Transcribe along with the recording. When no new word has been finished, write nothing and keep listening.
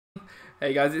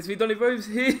Hey guys, it's me, Donny Bobes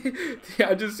here.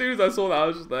 Yeah, just as soon as I saw that, I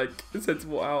was just like,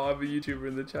 sensible how I'm a YouTuber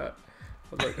in the chat.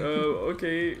 I was like, oh,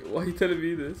 okay, why are you telling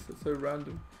me this? It's so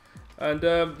random. And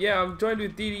yeah, I'm joined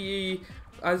with DDE,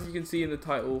 as you can see in the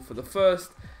title, for the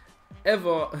first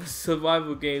ever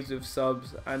survival games with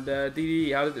subs. And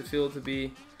DDE, how does it feel to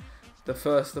be the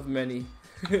first of many?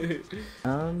 I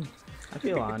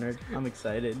feel honored. I'm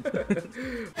excited.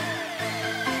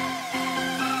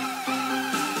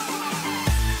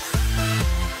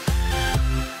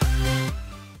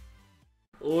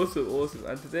 Awesome.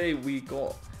 And today we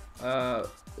got,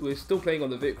 we're still playing on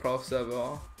the Vitcraft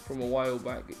server from a while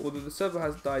back. Although the server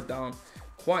has died down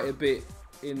quite a bit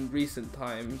in recent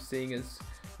times, seeing as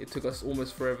it took us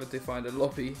almost forever to find a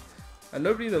lobby. And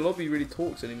nobody in the lobby really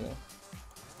talks anymore.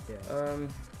 Yeah.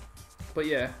 But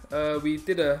yeah, we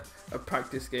did a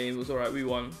practice game. It was alright, we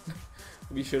won.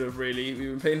 We should have really.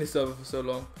 We've been playing this server for so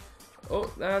long.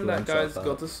 Oh, and that guy's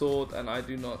got a sword and I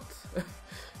do not.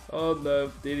 Oh no,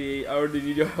 Diddy, I already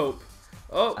need your help.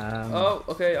 Oh,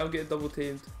 okay, I'm getting double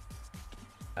teamed.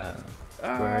 Where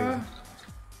are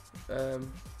you?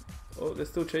 Oh, they're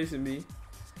still chasing me.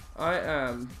 I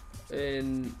am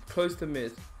in close to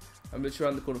mid. I'm literally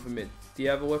around the corner from mid. Do you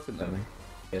have a weapon though?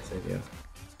 Yes, I do.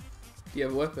 Do you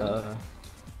have a weapon?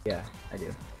 Yeah, I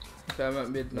do. Okay, I'm at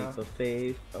mid now. Leap of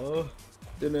faith. Oh.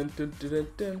 Dun dun dun dun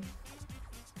dun.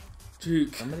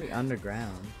 Juke. Somebody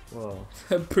underground. Whoa.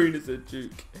 Breen is a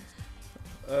juke.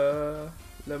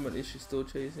 Lemon is she still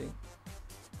chasing?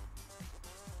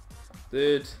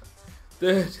 Dude,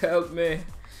 help me.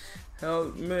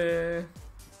 Help me.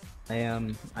 I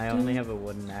only have a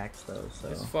wooden axe though, so.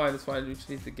 It's fine. We just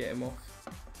need to get him off.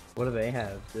 What do they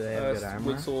have? Do they have good armor?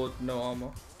 Wood sword, no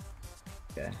armor.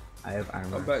 Okay, I have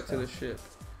armor. I'm back to the ship.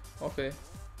 Okay.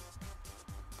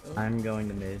 I'm going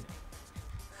to mid.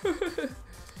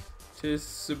 Cheers,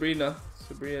 Sabrina.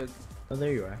 Oh,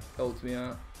 there you are. Helped me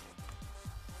out.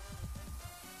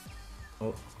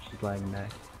 Oh, she's lagging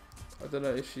back. I don't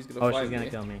know if she's gonna fight me. Oh, she's gonna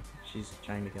kill me. She's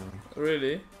trying to kill me.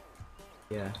 Really?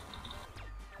 Yeah.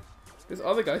 This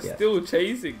other guy's still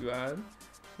chasing, man.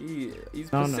 He's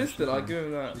persistent. No, I'll give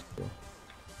him that. Cool.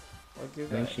 I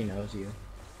think she knows you.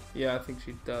 Yeah, I think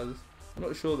she does. I'm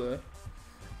not sure though.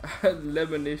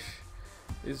 Lemonish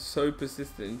is so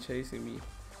persistent in chasing me.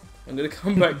 I'm gonna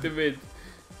come back to mid.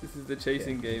 This is the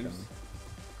chasing games.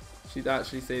 She's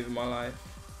actually saving my life.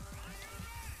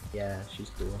 Yeah, she's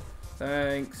cool.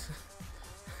 Thanks.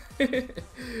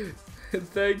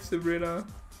 Thanks, Sabrina.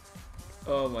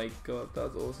 Oh my god,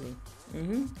 that's awesome.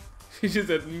 She just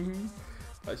said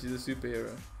like she's a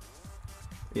superhero.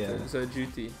 Yeah. It's her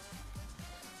duty.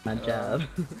 My job.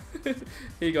 Here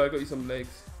you go, I got you some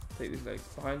legs. Take these legs.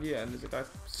 Behind you, and there's a guy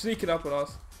sneaking up on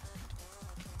us.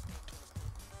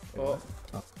 Oh.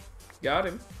 Got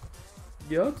him.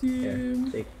 Got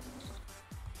him. Yeah,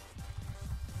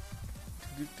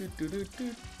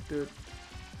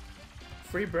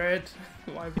 Free bread.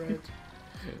 My bread.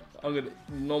 I'm gonna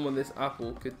nom on this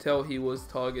apple. Could tell he was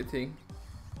targeting.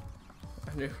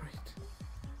 I know, right?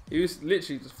 He was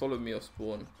literally just following me off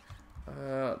spawn.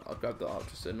 I'll grab the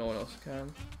archer so no one else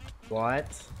can.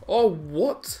 What? Oh,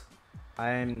 what?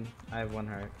 I have one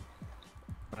heart.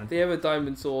 They have a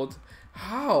diamond sword.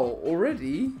 How?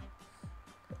 Already?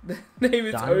 The name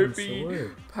is Diamond OP.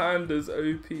 sword. Panda's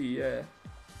OP, yeah.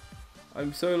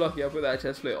 I'm so lucky I put that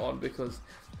chest plate on because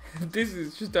this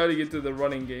is just turning into the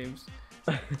running games.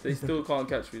 They still can't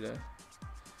catch me there.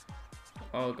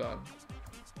 Oh god.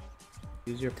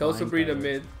 Use your Tell Sabrina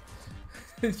powers.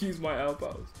 mid. Use my L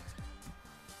powers.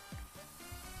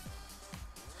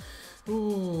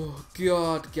 Oh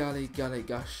god, golly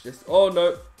gosh. Oh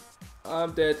no.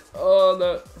 I'm dead. Oh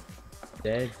no.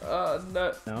 Dead?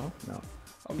 No. No.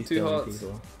 I'm He's two killing hearts.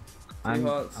 people.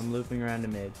 Hearts. I'm looping around to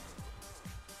mid.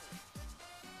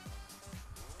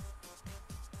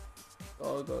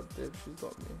 Oh god, Dib, she's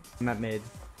got me. I'm at mid.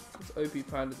 This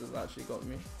OP Panda has actually got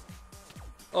me.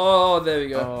 Oh, there we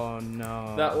go. Oh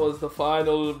no. That was the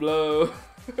final blow.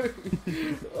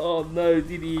 Oh no,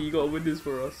 DD, you gotta win this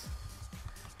for us.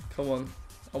 Come on,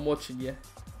 I'm watching you.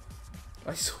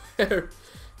 I swear.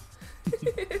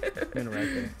 I'm gonna wreck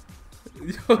her.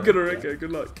 You're gonna wreck her,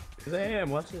 good luck. Damn,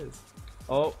 watch this.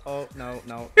 Oh, no.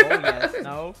 Oh, yes,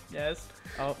 no, yes.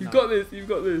 Oh, You've got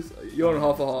this. You're on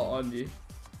half a heart, aren't you?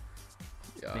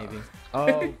 Yeah. Maybe.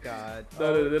 Oh, God.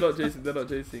 No, they're not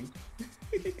chasing.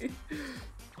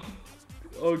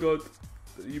 Oh, God.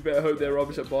 You better hope they're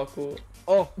rubbish at parkour.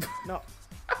 Oh, no.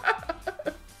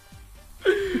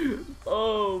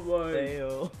 Oh, my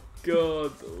Fail.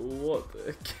 God. What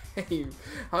a game.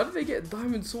 How did they get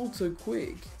diamond sword so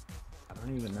quick? I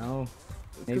don't even know.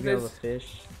 Maybe all the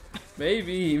fish.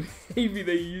 Maybe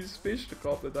they use fish to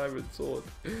craft the diamond sword.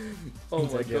 Oh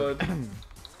my god.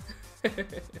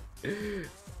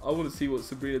 I want to see what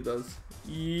Sabrina does.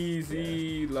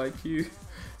 Easy, like you.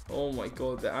 Oh my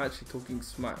god, they're actually talking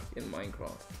smack in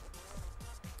Minecraft.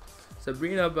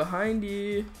 Sabrina, behind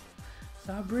you.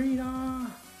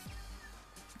 Sabrina.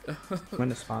 I'm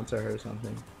gonna sponsor her or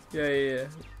something. Yeah.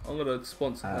 I'm gonna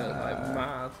sponsor her like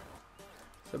mad.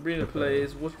 Sabrina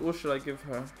plays. What should I give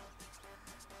her?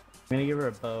 I'm gonna give her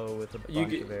a bow with a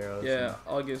bunch of arrows. Yeah,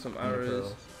 I'll give some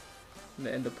arrows. And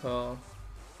the ender pearl.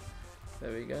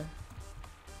 There we go.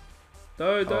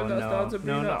 No, don't let us down,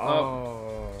 Sabrina. No.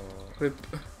 Oh.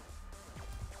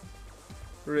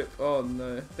 Rip. Oh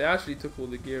no. They actually took all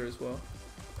the gear as well.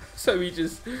 So we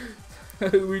just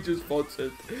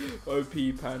sponsored OP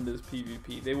Pandas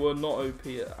PvP. They were not OP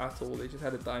at all. They just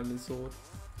had a diamond sword.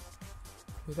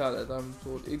 Without a diamond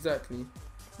sword. Exactly.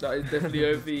 That is definitely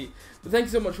OP. But thank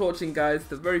you so much for watching, guys.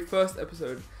 The very first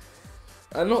episode.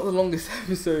 And not the longest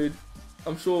episode.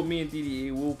 I'm sure me and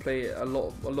DDE will play a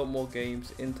lot more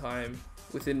games in time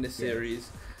within this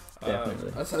series.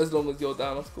 Definitely. As long as you're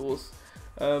down, of course.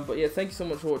 But yeah, thank you so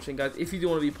much for watching, guys. If you do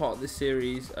want to be part of this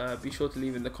series, be sure to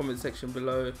leave in the comment section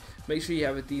below. Make sure you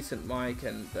have a decent mic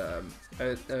and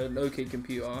an okay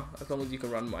computer, as long as you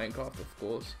can run Minecraft, of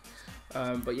course.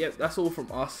 But yeah, that's all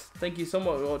from us. Thank you so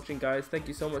much for watching, guys. Thank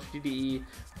you so much, DDE,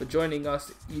 for joining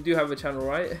us. You do have a channel,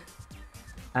 right?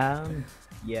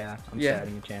 Yeah, I'm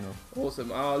starting a channel.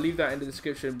 Awesome. I'll leave that in the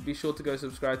description. Be sure to go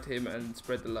subscribe to him and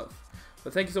spread the love.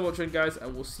 But thank you so much, guys,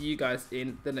 and we'll see you guys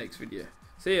in the next video.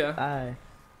 See ya. Bye.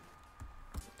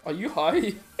 Are you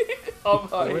high? I'm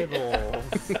high. Horrible.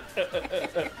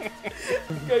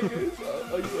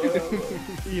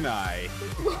 Enai.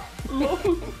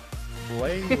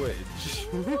 Language.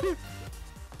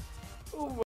 Oh my